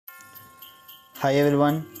Hi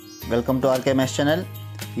everyone, welcome to RKMS channel.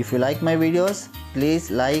 If you like my videos, please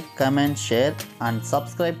like, comment, share and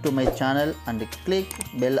subscribe to my channel and click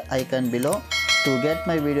bell icon below to get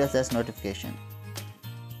my videos as notification.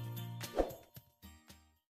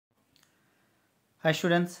 Hi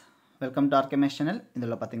students, welcome to RKMS channel.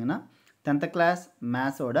 இதில் பார்த்தீங்கன்னா 10th class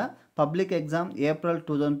maths ஓட public exam April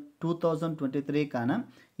 2023 கான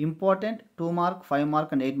important 2 mark, 5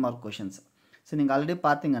 mark and 8 mark questions. So நீங்கள் already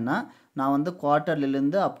பார்த்தீங்கன்னா நான் வந்து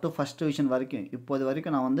குவார்ட்டர்லேருந்து up to first division வரைக்கும் இப்போது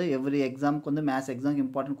வரைக்கும் நான் வந்து எவ்ரி எக்ஸாமுக்கு வந்து மேத்ஸ் எக்ஸாமுக்கு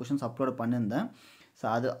இம்பார்ட்டன்ட் கொஷின்ஸ் அப்லோட் பண்ணியிருந்தேன். ஸோ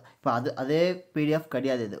அதே பிடிஎஃப்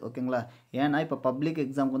கிடையாது இது, ஓகேங்களா? ஏன்னா இப்போ பப்ளிக்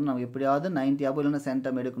எக்ஸாமுக்கு வந்து நம்ம எப்படியாவது 90 அபோவ் இல்லைன்னா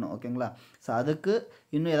சென்டம் எடுக்கணும், ஓகேங்களா? ஸோ அதுக்கு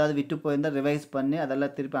இன்னும் ஏதாவது விட்டு போயிருந்தால் ரிவைஸ் பண்ணி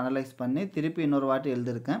அதெல்லாம் திருப்பி அனலைஸ் பண்ணி திருப்பி இன்னொரு வாட்டி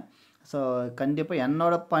எழுதியிருக்கேன். ஸோ கண்டிப்பாக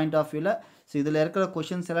என்னோடய பாயிண்ட் ஆஃப் வியூவில் ஸோ இதில் இருக்கிற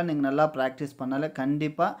கொஷின்ஸ் எல்லாம் நீங்கள் நல்லா ப்ராக்டிஸ் பண்ணாலே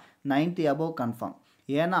கண்டிப்பாக 90 அபோவ் கன்ஃபார்ம்.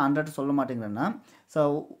 ஏன்னா 100 சொல்ல மாட்டேங்கிறேன்னா ஸோ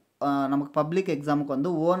நமக்கு பப்ளிக் எக்ஸாமுக்கு வந்து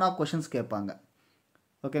ஓனாக கொஷின்ஸ் கேட்பாங்க,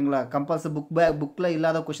 ஓகேங்களா? கம்பல்சரி புக்கில்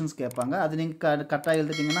இல்லாத கொஷின்ஸ் கேட்பாங்க. அது நீங்கள் கரெக்டாக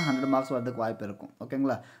எழுதிட்டிங்கன்னா 100 மார்க்ஸ் வரதுக்கு வாய்ப்பு இருக்கும்,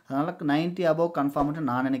 ஓகேங்களா? அதனால் 90 அபோவ் கன்ஃபார்ம்ட்டு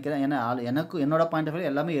நான் நினைக்கிறேன். ஏன்னா என்னோட பாயிண்ட் ஆஃப்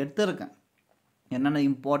வியூ எல்லாமே எடுத்துருக்கேன். என்னென்ன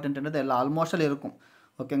இம்பார்ட்டன்ட்ன்றது எல்லாம் ஆல்மோஸ்டாக இருக்கும்,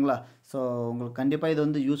 ஓகேங்களா? ஸோ உங்களுக்கு கண்டிப்பாக இது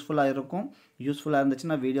வந்து யூஸ்ஃபுல்லாக இருக்கும். யூஸ்ஃபுல்லாக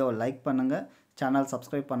இருந்துச்சுன்னா வீடியோவை லைக் பண்ணுங்கள். சேனல்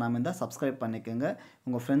சப்ஸ்கிரைப் பண்ணாமல் இருந்தால் சப்ஸ்கிரைப் பண்ணிக்கோங்க.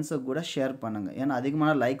 உங்கள் ஃப்ரெண்ட்ஸுக்கு கூட ஷேர் பண்ணுங்கள். ஏன்னா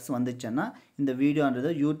அதிகமான லைக்ஸ் வந்துச்சுன்னா இந்த வீடியோன்றது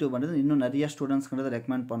யூடியூப்ன்றது இன்னும் நிறைய ஸ்டூடெண்ட்ஸ்க்கு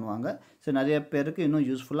ரெக்கமெண்ட் பண்ணுவாங்க. ஸோ நிறைய பேருக்கு இன்னும்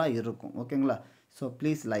யூஸ்ஃபுல்லாக இருக்கும், ஓகேங்களா? So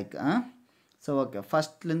please like. So okay,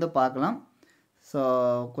 ஃபஸ்ட்லேருந்து பார்க்கலாம். ஸோ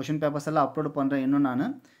கொஷின் பேப்பர்ஸ் எல்லாம் அப்லோட் பண்ணுறேன் இன்னும் நான்.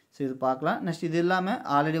 ஸோ இது பார்க்கலாம். நெக்ஸ்ட் இது இல்லாமல்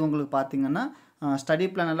ஆல்ரெடி உங்களுக்கு பார்த்தீங்கன்னா ஸ்டடி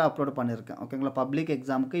பிளான் எல்லாம் அப்லோட் பண்ணியிருக்கேன், ஓகேங்களா? பப்ளிக்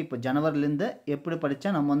எக்ஸாமுக்கு இப்போ ஜனவரிலேருந்து எப்படி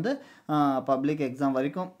படித்தா நம்ம வந்து பப்ளிக் எக்ஸாம்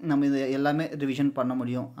வரைக்கும் நம்ம இது எல்லாமே ரிவிஷன் பண்ண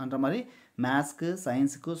முடியும்ன்ற மாதிரி மேத்ஸ்க்கு,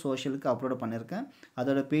 சயின்ஸுக்கு, சோஷியலுக்கு அப்லோட் பண்ணியிருக்கேன்.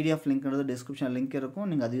 அதோட பிடிஎஃப் லிங்க்ன்றது டிஸ்கிரிப்ஷன் லிங்க் இருக்கும்.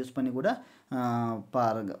 நீங்கள் அதை யூஸ் பண்ணி கூட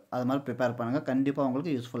பாருங்கள். அது மாதிரி ப்ரிப்பேர் பண்ணுங்கள். கண்டிப்பாக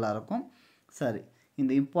உங்களுக்கு யூஸ்ஃபுல்லாக இருக்கும். சரி,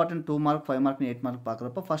 இந்த இம்பார்ட்டன்ட் 2 மார்க், 5 மார்க், 8 மார்க்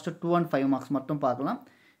பார்க்குறப்போ ஃபஸ்ட்டு 2 and 5 மார்க்ஸ் மட்டும் பார்க்கலாம்.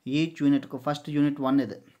 ஈச் யூனிட்டுக்கு ஃபஸ்ட் யூனிட் 1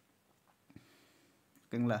 இது,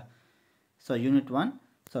 ஓகேங்களா? So unit 1.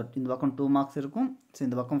 ஸோ இந்த பக்கம் 2 மார்க்ஸ் இருக்கும். ஸோ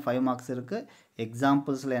இந்த பக்கம் 5 மார்க்ஸ் இருக்குது.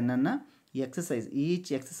 எக்ஸாம்பிள்ஸில் என்னென்ன, எக்ஸசைஸ் ஈச்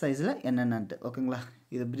எக்ஸசைஸில் என்னென்னன்ட்டு, ஓகேங்களா?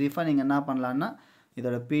 இது ப்ரீஃபாக நீங்கள் என்ன பண்ணலான்னா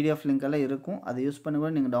இதோட பிடிஎஃப் லிங்க் எல்லாம் இருக்கும். அதை யூஸ் பண்ணி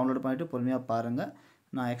கூட நீங்கள் டவுன்லோட் பண்ணிவிட்டு பொறுமையாக பாருங்கள்.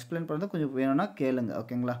 நான் எக்ஸ்பிளைன் பண்ணுறது கொஞ்சம் வேணும்னா கேளுங்க,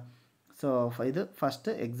 ஓகேங்களா? ஸோ இது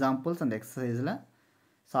first examples and எக்ஸசைஸில்.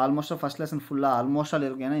 So ஆல்மோஸ்ட்டாக first lesson ஃபுல்லாக ஆல்மோஸ்டாக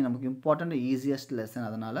இருக்கும். ஏன்னா நமக்கு இம்பார்ட்டண்ட் ஈஸியஸ்ட் லெசன்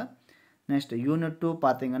அதனால். நெக்ஸ்ட் யூனிட் 2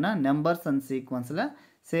 பார்த்தீங்கன்னா நம்பர்ஸ் அண்ட் சீக்வன்ஸில்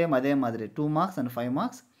சேம் அதே மாதிரி 2 marks and 5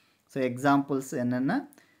 marks. So examples என்னென்ன,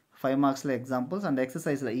 5 மார்க்ஸில் எக்ஸாம்பிள்ஸ் அண்ட்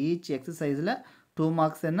எக்ஸசைஸில் ஈச் எக்ஸசைஸில் 2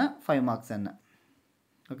 மார்க்ஸ் என்ன, 5 மார்க்ஸ் என்ன,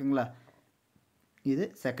 ஓகேங்களா? இது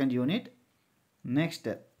செகண்ட் யூனிட்.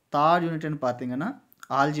 நெக்ஸ்ட்டு தேர்ட் யூனிட்னு பார்த்தீங்கன்னா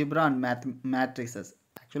ஆல்ஜிப்ரா அண்ட் மேட்ரிக்ஸஸ்.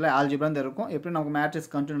 ஆக்சுவலாக ஆல்ஜிப்ரான் தான் இருக்கும். எப்படி நமக்கு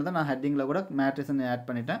மேட்ரிக்ஸ் கண்டினியூ தான் நான் ஹெட்டிங்கில் கூட மேட்ரிக்ஸ்ன்னு ஆட்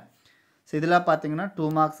பண்ணிட்டேன். ஸோ இதில் பார்த்தீங்கன்னா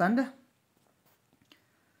 2 மார்க்ஸ்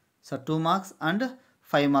அண்ட்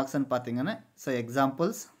 5 மார்க்ஸ்ன்னு பார்த்தீங்கன்னா ஸோ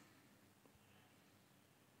எக்ஸாம்பிள்ஸ்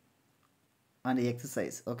அண்ட்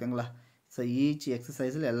எக்ஸசைஸ், ஓகேங்களா? ஸோ ஈச்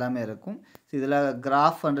எக்ஸசைஸில் எல்லாமே இருக்கும். ஸோ இதில்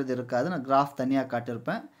கிராஃப்ன்றது இருக்காது, நான் கிராஃப் தனியாக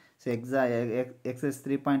காட்டியிருப்பேன். ஸோ எக்ஸசைஸ்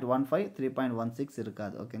 3.15, 3.16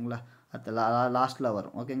 இருக்காது, ஓகேங்களா? அது லாஸ்ட்டில்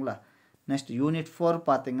வரும், ஓகேங்களா? நெக்ஸ்ட் யூனிட் 4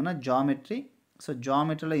 பார்த்தீங்கன்னா geometry. So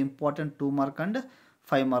ஜாமெட்ரியில் important 2 mark and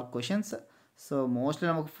 5 mark questions. So mostly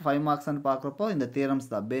நமக்கு 5 மார்க்ஸ்ன்னு பார்க்குறப்போ இந்த தியரம்ஸ்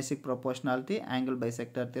தான். பேசிக் proportionality, angle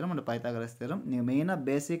bisector theorem and Pythagoras theorem. நீங்கள் மெயினாக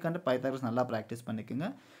பேசிக் அண்ட் பைத்தாகரஸ் நல்லா ப்ராக்டிஸ் பண்ணிக்கோங்க.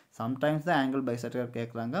 சம்டைம்ஸ் தான் ஆங்கிள் பைசெக்டர்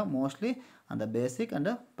கேட்குறாங்க. மோஸ்ட்லி அந்த பேசிக்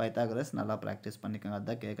அண்ட் பைத்தாகரஸ் நல்லா ப்ராக்டிஸ் பண்ணிக்கோங்க.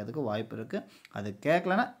 அதுதான் கேட்கறதுக்கு வாய்ப்பு இருக்குது. அது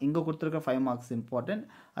கேட்கலன்னா இங்கே கொடுத்துருக்க 5 மார்க்ஸ் இம்பார்ட்டன்ட்.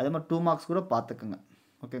 அதே மாதிரி 2 மார்க்ஸ் கூட பார்த்துக்குங்க,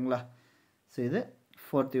 ஓகேங்களா? ஸோ இது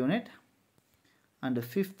 4th unit. And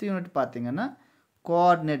 5th unit பார்த்தீங்கன்னா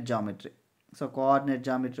coordinate geometry. So coordinate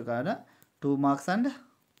ஜாமெட்ரிக்கான 2 marks and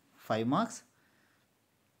 5 marks.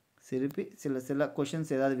 திருப்பி சில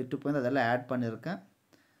கொஷின்ஸ் ஏதாவது விட்டு போய் அதெல்லாம் ஆட் பண்ணியிருக்கேன்,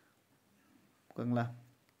 ஓகேங்களா?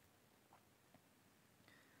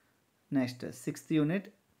 Next 6th unit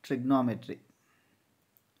trigonometry.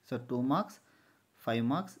 So 2 marks, 5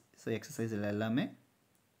 marks. So எக்ஸசைஸில் எல்லாமே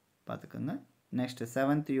பார்த்துக்கோங்க. Next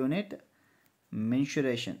 7th unit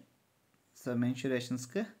mensuration. So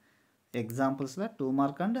மென்சுரேஷன்ஸ்க்கு எக்ஸாம்பிள்ஸில் 2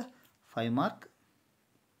 mark and 5 mark.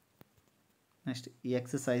 Next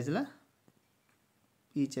எக்ஸசைஸில்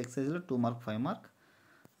each எக்ஸசைஸில் 2 mark, 5 mark.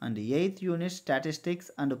 And 8th unit statistics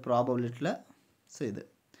and ப்ராபபிலிட்டியில் so இது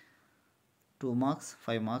 2 மார்க்ஸ்,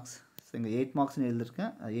 5 மார்க்ஸ். ஸோ இங்கே 8 மார்க்ஸ்னு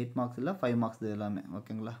எழுதியிருக்கேன். 8 மார்க்ஸ் இல்லை 5 marks இது எல்லாமே,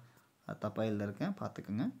 ஓகேங்களா? அது தப்பாக எழுதியிருக்கேன்,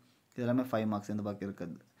 பார்த்துக்குங்க. இது எல்லாமே 5 மார்க்ஸ் இந்த பாக்கி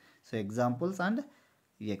இருக்குது. So examples and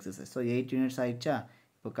exercise. So 8 units ஆகிடுச்சா?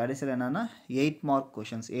 இப்போ கடைசியில் என்னென்னா 8 mark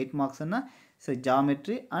questions 8 மார்க்ஸ்னா so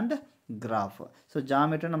geometry and graph so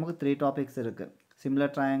geometry நமக்கு 3 டாபிக்ஸ் இருக்குது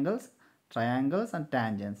சிமிலர் ட்ரையாங்கிள்ஸ் அண்ட்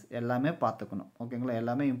டேஞ்சன்ஸ் எல்லாமே பார்த்துக்கணும் ஓகேங்களா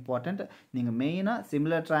எல்லாமே இம்பார்ட்டண்ட் நீங்கள் மெயினாக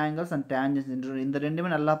சிமிலர் ட்ரையாங்கிள்ஸ் அண்ட் டேஞ்சன்ஸ் இந்த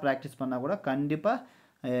ரெண்டுமே நல்லா ப்ராக்டிஸ் பண்ணால் கூட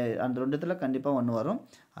கண்டிப்பாக அந்த ரெண்டுத்தில் கண்டிப்பாக ஒன்று வரும்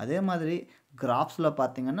அதே மாதிரி கிராஃப்ஸில்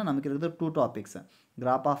பார்த்தீங்கன்னா நமக்கு இருக்கிறது 2 topics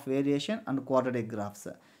graph of variation and quadratic graphs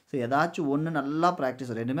so ஏதாச்சும் ஒன்று நல்லா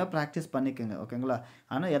ப்ராக்டிஸ் ரெண்டுமே ப்ராக்டிஸ் பண்ணிக்கோங்க ஓகேங்களா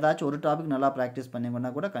ஆனால் ஏதாச்சும் ஒரு டாபிக் நல்லா ப்ராக்டிஸ்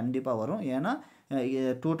பண்ணிங்கன்னா கூட கண்டிப்பாக வரும் ஏன்னா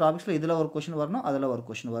 2 டாபிக்ஸில் இதில் ஒரு கொஷின் வரணும் அதில் ஒரு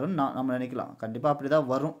கொஷின் வரும் நம்ம நினைக்கலாம் கண்டிப்பாக அப்படி தான்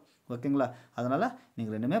வரும் ஓகேங்களா அதனால்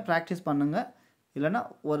நீங்கள் ரெண்டுமே ப்ராக்டிஸ் பண்ணுங்கள் இல்லைனா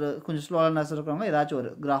ஒரு கொஞ்சம் ஸ்லோனஸ் இருக்கிறவங்க ஏதாச்சும்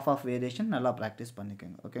ஒரு கிராஃப் ஆஃப் வேரியேஷன் நல்லா ப்ராக்டிஸ்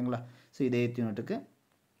பண்ணிக்கோங்க ஓகேங்களா ஸோ இது 8th யூனிட்டுக்கு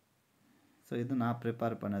ஸோ இது நான்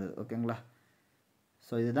ப்ரிப்பேர் பண்ணது ஓகேங்களா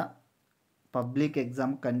ஸோ இதுதான் பப்ளிக்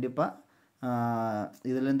எக்ஸாம் கண்டிப்பாக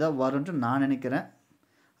இதுலேருந்து தான் வரும்ன்ட்டு நான் நினைக்கிறேன்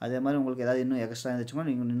அதே மாதிரி உங்களுக்கு ஏதாவது இன்னும் எக்ஸ்ட்ரா இருந்துச்சுன்னா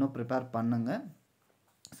நீங்கள் இன்னும் ப்ரிப்பேர் பண்ணுங்கள்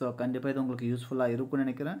ஸோ கண்டிப்பாக இது உங்களுக்கு யூஸ்ஃபுல்லாக இருக்கும்னு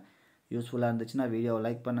நினைக்கிறேன் யூஸ்ஃபுல்லாக இருந்துச்சுன்னா வீடியோவை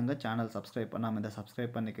லைக் பண்ணுங்கள் சேனல் சப்ஸ்கிரைப் பண்ணாமல் இதை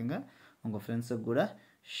சப்ஸ்கிரைப் பண்ணிக்கோங்க உங்கள் ஃப்ரெண்ட்ஸுக்கு கூட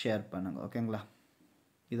ஷேர் பண்ணுங்கள் ஓகேங்களா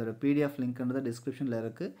இதோட பிடிஎஃப் லிங்க்ன்றது டிஸ்கிரிப்ஷனில்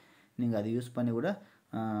இருக்குது நீங்கள் அதை யூஸ் பண்ணி கூட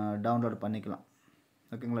டவுன்லோட் பண்ணிக்கலாம்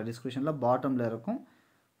ஓகேங்களா டிஸ்கிரிப்ஷனில் பாட்டமில் இருக்கும்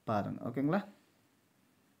பாருங்கள் ஓகேங்களா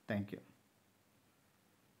தேங்க்யூ